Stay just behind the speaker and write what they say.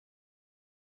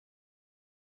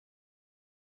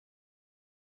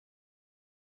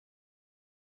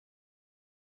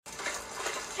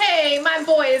my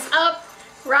boy is up,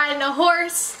 riding a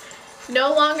horse,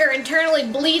 no longer internally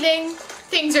bleeding.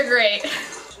 Things are great.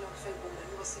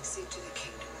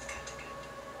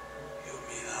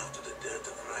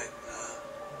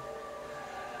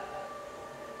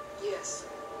 Yes.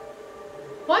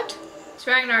 What? Is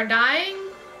Ragnar dying?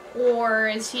 Or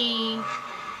is he...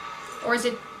 Or is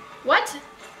it... What?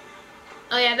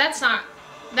 Oh yeah, that's not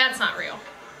real.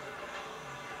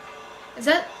 Is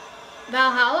that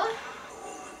Valhalla?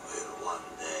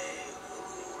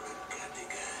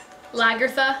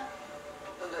 Lagertha?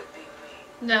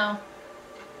 No.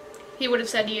 He would have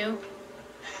said you.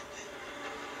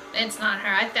 It's not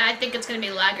her. I think it's gonna be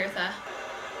Lagertha.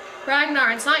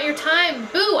 Ragnar, it's not your time.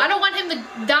 Boo! I don't want him to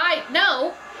die.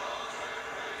 No!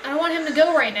 I don't want him to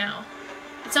go right now.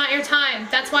 It's not your time.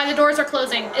 That's why the doors are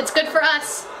closing. It's good for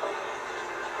us.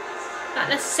 Not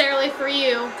necessarily for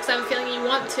you, because I have a feeling you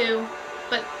want to.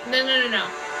 But no, no, no, no.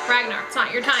 Ragnar, it's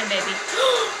not your time, baby.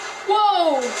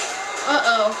 Whoa!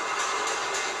 Uh-oh.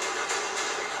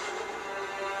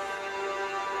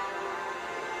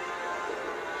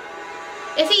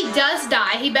 If he does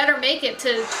die, he better make it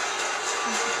to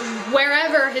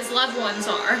wherever his loved ones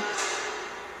are.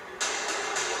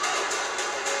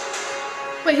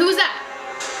 Wait, who was that?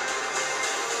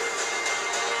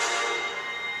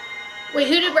 Wait,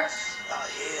 who did...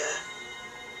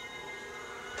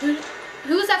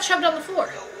 Who was that shoved on the floor?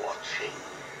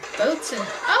 Boats and...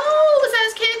 Oh, was that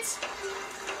his kids?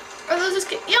 Are those his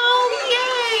kids?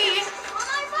 Oh, yay!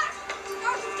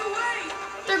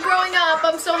 They're growing up.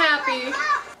 I'm so happy. They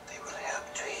will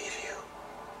help to heal you.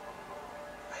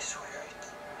 I swear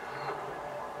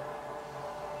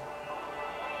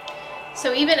it.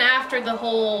 So even after the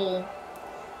whole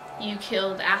you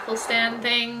killed Athelstan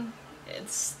thing,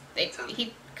 it's... Don't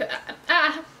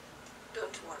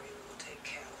worry, we'll take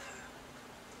care of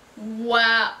her.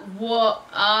 Wow. Whoa.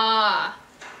 Ah.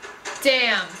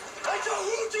 Damn.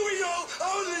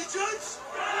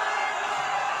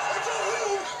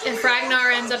 If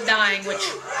Ragnar ends up dying, which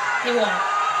he won't.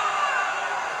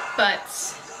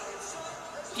 But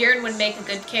Bjorn would make a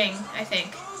good king, I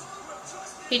think.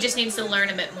 He just needs to learn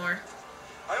a bit more.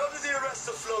 I order the arrest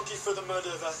of Floki for the murder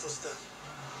of Athelstan.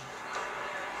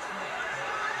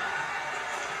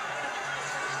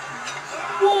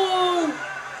 Whoa!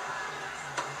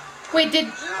 Wait,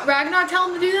 did Ragnar tell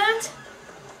him to do that?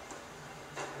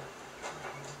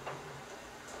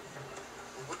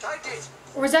 What I did.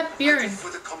 Or was that Bjorn? For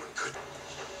the common good.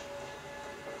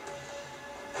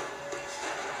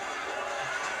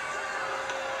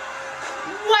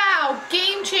 Wow,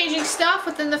 game-changing stuff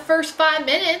within the first 5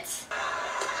 minutes.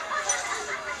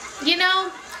 You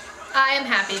know, I am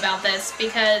happy about this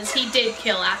because he did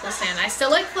kill Athelstan. I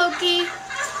still like Floki.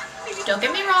 Don't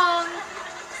get me wrong.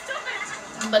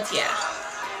 But yeah.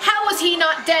 How is he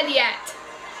not dead yet?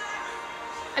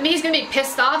 I mean, he's gonna be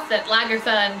pissed off that Lagertha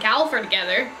and Calf are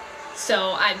together.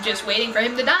 So I'm just waiting for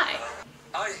him to die.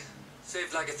 I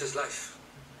saved Lagertha's life.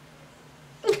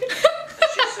 And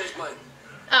she saved mine.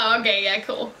 Oh, okay, yeah,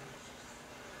 cool.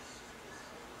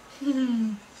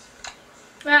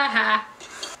 Aha.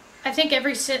 I think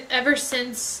ever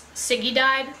since Siggy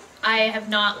died, I have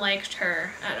not liked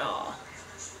her at all.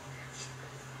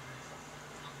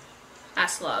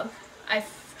 Aslov. I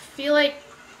feel like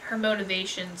her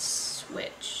motivations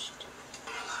switched.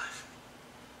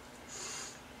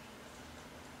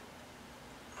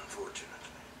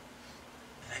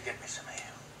 Get me some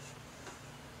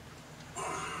ale.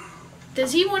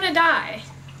 Does he want to die?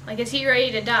 Like, is he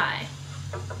ready to die?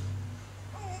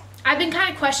 I've been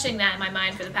kind of questioning that in my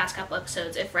mind for the past couple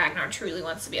episodes, if Ragnar truly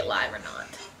wants to be alive or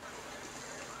not.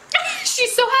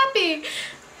 She's so happy!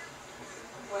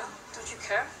 Well, don't you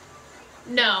care?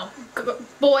 No.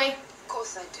 Boy. Of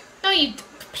course I do. No, you...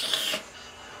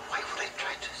 Why would I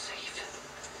try to save him?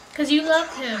 Because you love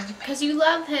him. Because you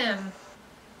love him.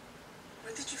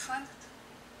 Where did you find it?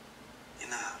 In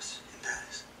the house, in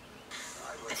Paris.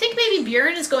 I think maybe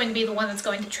Bjorn is going to be the one that's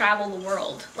going to travel the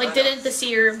world. Like, didn't the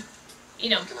seer, you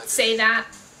know, say that?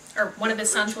 Or one of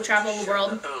his sons will travel the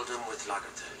world? Earldom with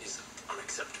Lagertha is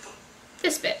unacceptable.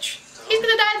 This bitch. He's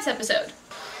gonna die this episode.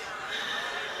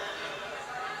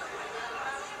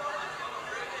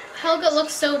 Helga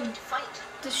looks so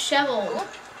disheveled.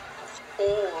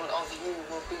 All of you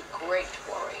will be great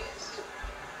warriors.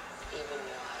 Even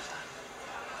your husband.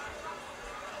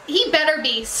 He better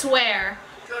be, swear.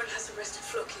 Bjorn has arrested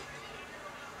Floki.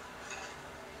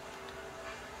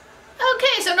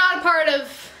 Okay, so not a part of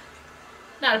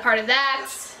that.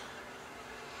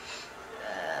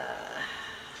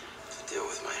 Deal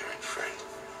with my errant friend.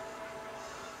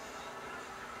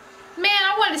 Man,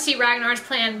 I wanted to see Ragnar's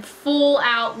plan full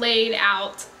out, laid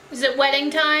out. Is it wedding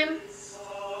time?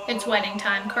 It's wedding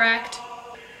time, correct?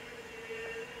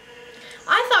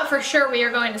 I thought for sure we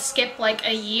were going to skip like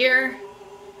a year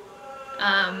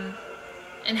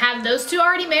and have those two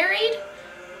already married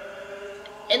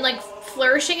and like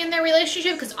flourishing in their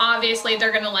relationship, because obviously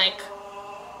they're gonna like,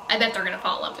 I bet they're gonna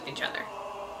fall in love with each other.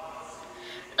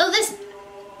 Oh, this,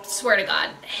 swear to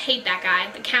God, I hate that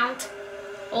guy. The Count?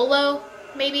 Olo,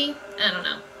 maybe? I don't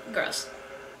know. Gross.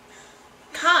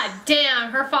 God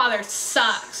damn, her father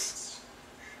sucks.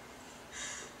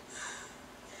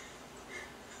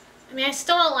 I mean, I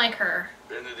still don't like her,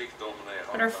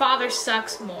 but her father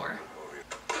sucks more.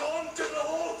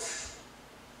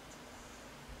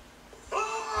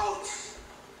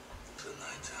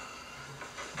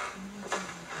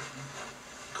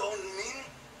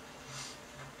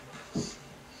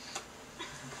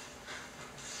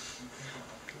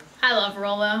 I love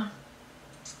Rollo.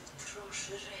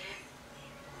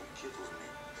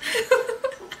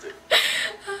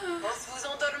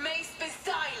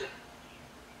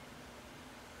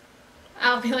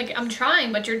 I'll be like, I'm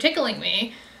trying, but you're tickling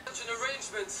me. Such an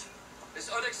arrangement is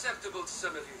unacceptable to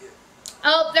some of you here.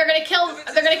 Oh, they're gonna kill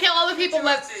all the people,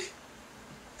 but...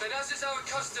 Then as is our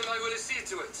custom, I will accede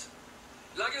to it.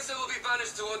 Lagertha will be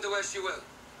banished to Under where she will.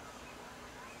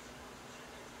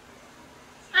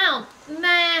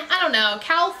 I don't know.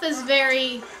 Calf is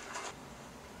very...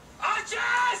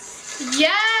 Archers!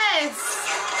 Yes!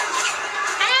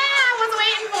 Ah, I was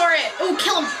waiting for it. Oh,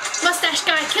 kill him. Mustache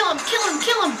guy, kill him, kill him,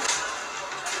 kill him.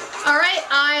 Alright,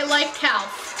 I like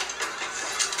Calf.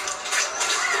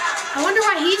 I wonder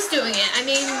why he's doing it. I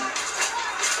mean,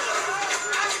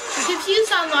 I'm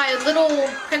confused on why little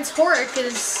Prince Horik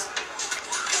is...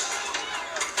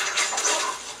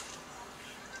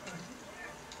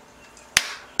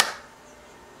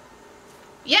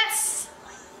 Yes!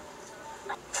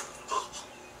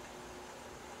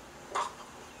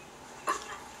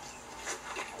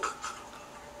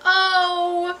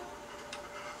 Oh!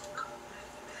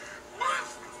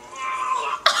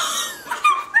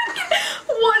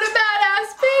 What a badass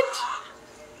bitch!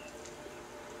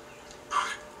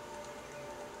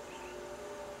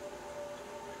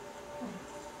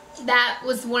 That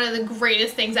was one of the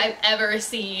greatest things I've ever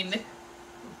seen.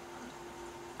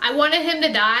 I wanted him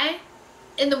to die,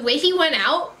 and the way he went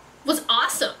out was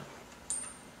awesome.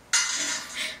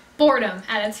 Boredom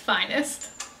at its finest.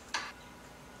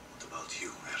 What about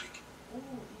you, Eric?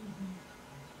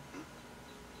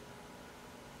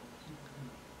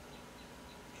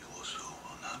 You also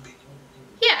unhappy?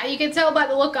 Yeah, you can tell by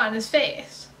the look on his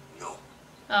face. No.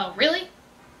 Oh, really?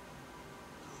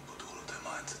 But all of them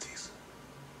are entities.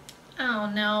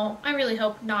 Oh no, I really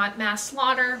hope not mass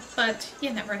slaughter, but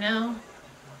you never know.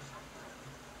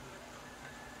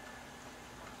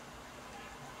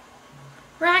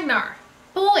 Ragnar,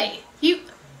 boy, you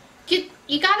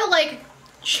gotta like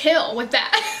chill with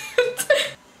that.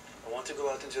 I want to go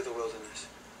out into the wilderness.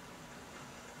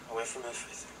 Away from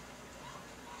everything.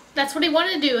 That's what he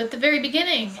wanted to do at the very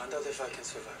beginning. Find out if I can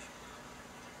survive.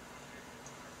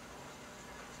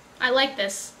 I like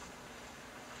this.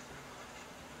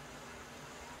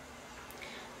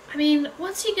 I mean,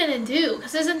 what's he gonna do?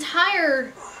 Because his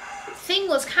entire thing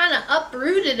was kind of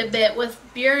uprooted a bit with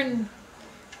Bjorn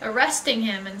arresting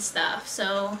him and stuff,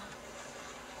 so...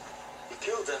 He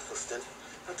killed Ethelstan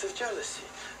out of jealousy.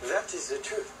 That is the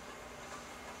truth.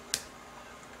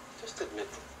 Just admit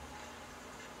it.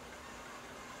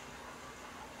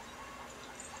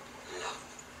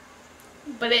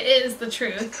 But it is the The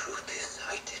truth. truth is,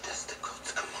 I did as the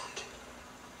gods commanded.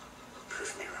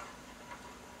 Prove me wrong.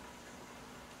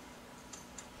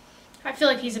 I feel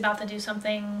like he's about to do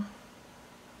something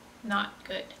not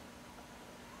good.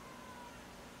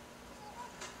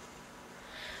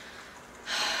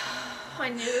 I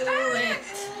knew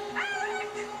it.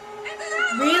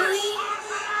 Really?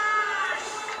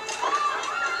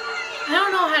 I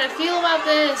don't know how to feel about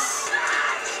this.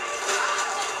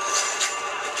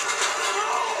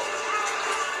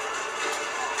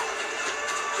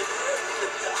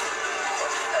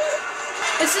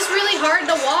 This is really hard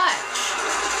to watch.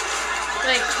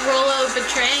 Like, Rollo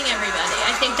betraying everybody.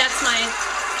 I think that's my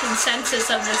consensus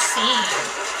of this scene.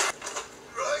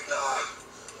 Ragnar!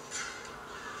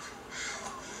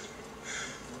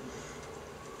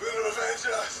 Will revenge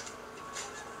us.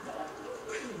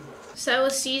 So that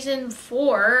was season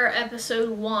 4,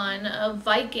 episode 1 of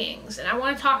Vikings. And I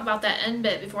want to talk about that end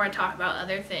bit before I talk about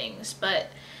other things. But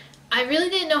I really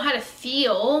didn't know how to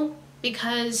feel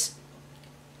because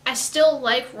I still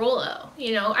like Rollo.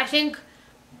 You know, I think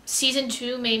season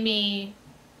 2 made me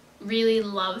really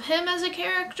love him as a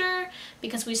character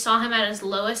because we saw him at his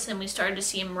lowest and we started to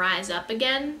see him rise up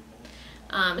again.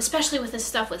 Especially with this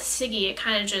stuff with Siggy, it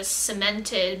kind of just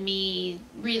cemented me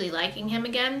really liking him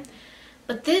again.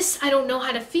 But this, I don't know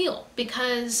how to feel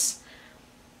because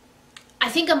I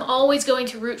think I'm always going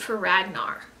to root for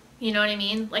Ragnar. You know what I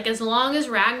mean? Like, as long as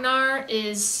Ragnar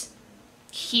is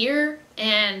here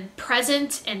and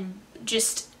present and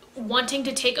just wanting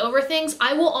to take over things,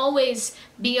 I will always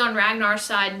be on Ragnar's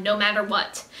side no matter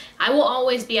what. I will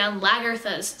always be on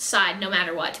Lagertha's side no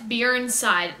matter what. Bjorn's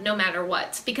side no matter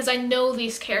what. Because I know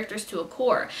these characters to a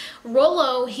core.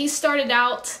 Rollo, he started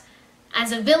out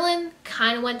as a villain,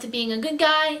 kind of went to being a good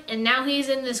guy, and now he's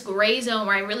in this gray zone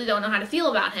where I really don't know how to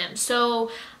feel about him. So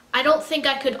I don't think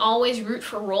I could always root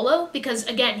for Rollo because,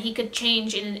 again, he could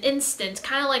change in an instant,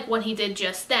 kind of like what he did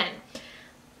just then.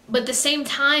 But at the same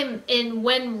time,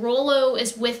 when Rollo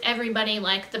is with everybody,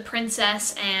 like the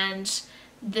princess and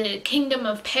the kingdom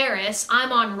of Paris,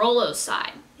 I'm on Rollo's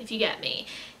side, if you get me.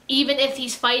 Even if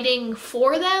he's fighting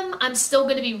for them, I'm still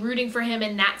going to be rooting for him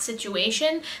in that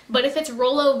situation. But if it's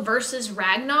Rollo versus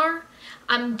Ragnar,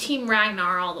 I'm Team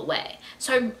Ragnar all the way.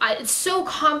 So it's so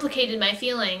complicated, my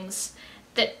feelings,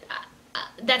 that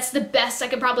that's the best I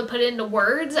could probably put it into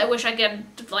words. I wish I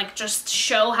could like just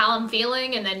show how I'm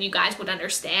feeling and then you guys would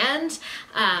understand.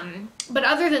 But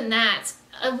other than that,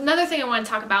 another thing I want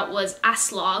to talk about was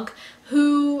Aslog,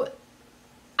 who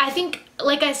I think,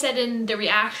 like I said in the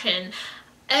reaction,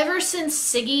 ever since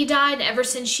Siggy died, ever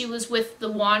since she was with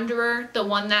the Wanderer, the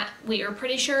one that we are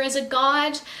pretty sure is a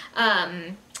god,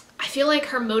 I feel like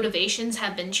her motivations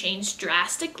have been changed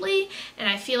drastically, and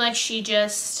I feel like she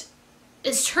just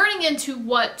is turning into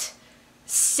what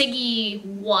Siggy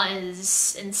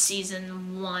was in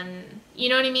season 1. You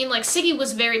know what I mean? Like, Siggy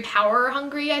was very power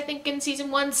hungry, I think, in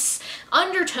season 1.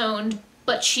 Undertoned,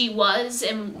 but she was,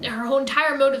 and her whole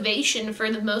entire motivation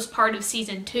for the most part of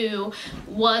season 2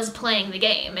 was playing the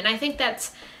game. And I think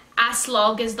that's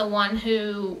Aslog is the one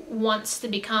who wants to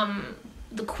become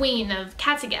the queen of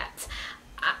Kattegat.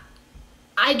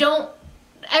 I don't,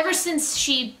 ever since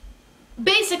she,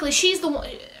 basically she's the one,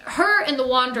 her and the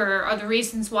Wanderer are the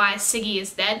reasons why Siggy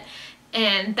is dead,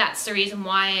 and that's the reason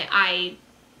why I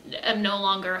am no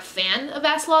longer a fan of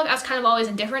Aslog. I was kind of always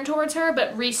indifferent towards her,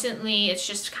 but recently it's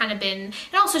just kind of been,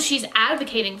 and also she's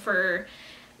advocating for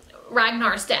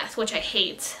Ragnar's death, which I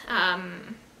hate.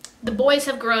 The boys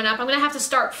have grown up. I'm gonna have to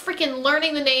start freaking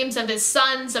learning the names of his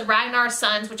sons, of Ragnar's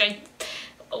sons, which I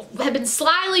have been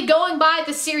slyly going by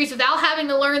this series without having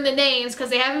to learn the names because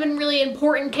they haven't been really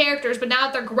important characters, but now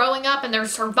that they're growing up and they're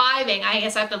surviving, I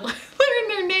guess I have to learn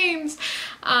their names.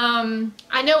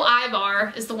 I know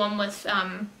Ivar is the one with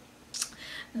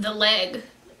the leg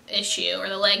issue, or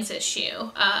the legs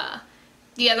issue.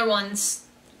 The other one's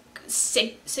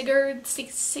Sigurd,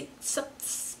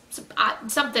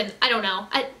 something, I don't know.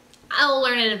 I'll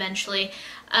learn it eventually.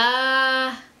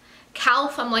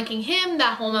 Kalf, I'm liking him.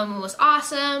 That whole moment was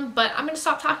awesome, but I'm going to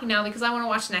stop talking now because I want to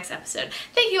watch the next episode.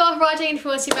 Thank you all for watching, and if you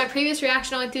want to see my previous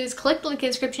reaction, all you have to do is click the link in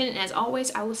the description, and as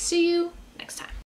always, I will see you next time.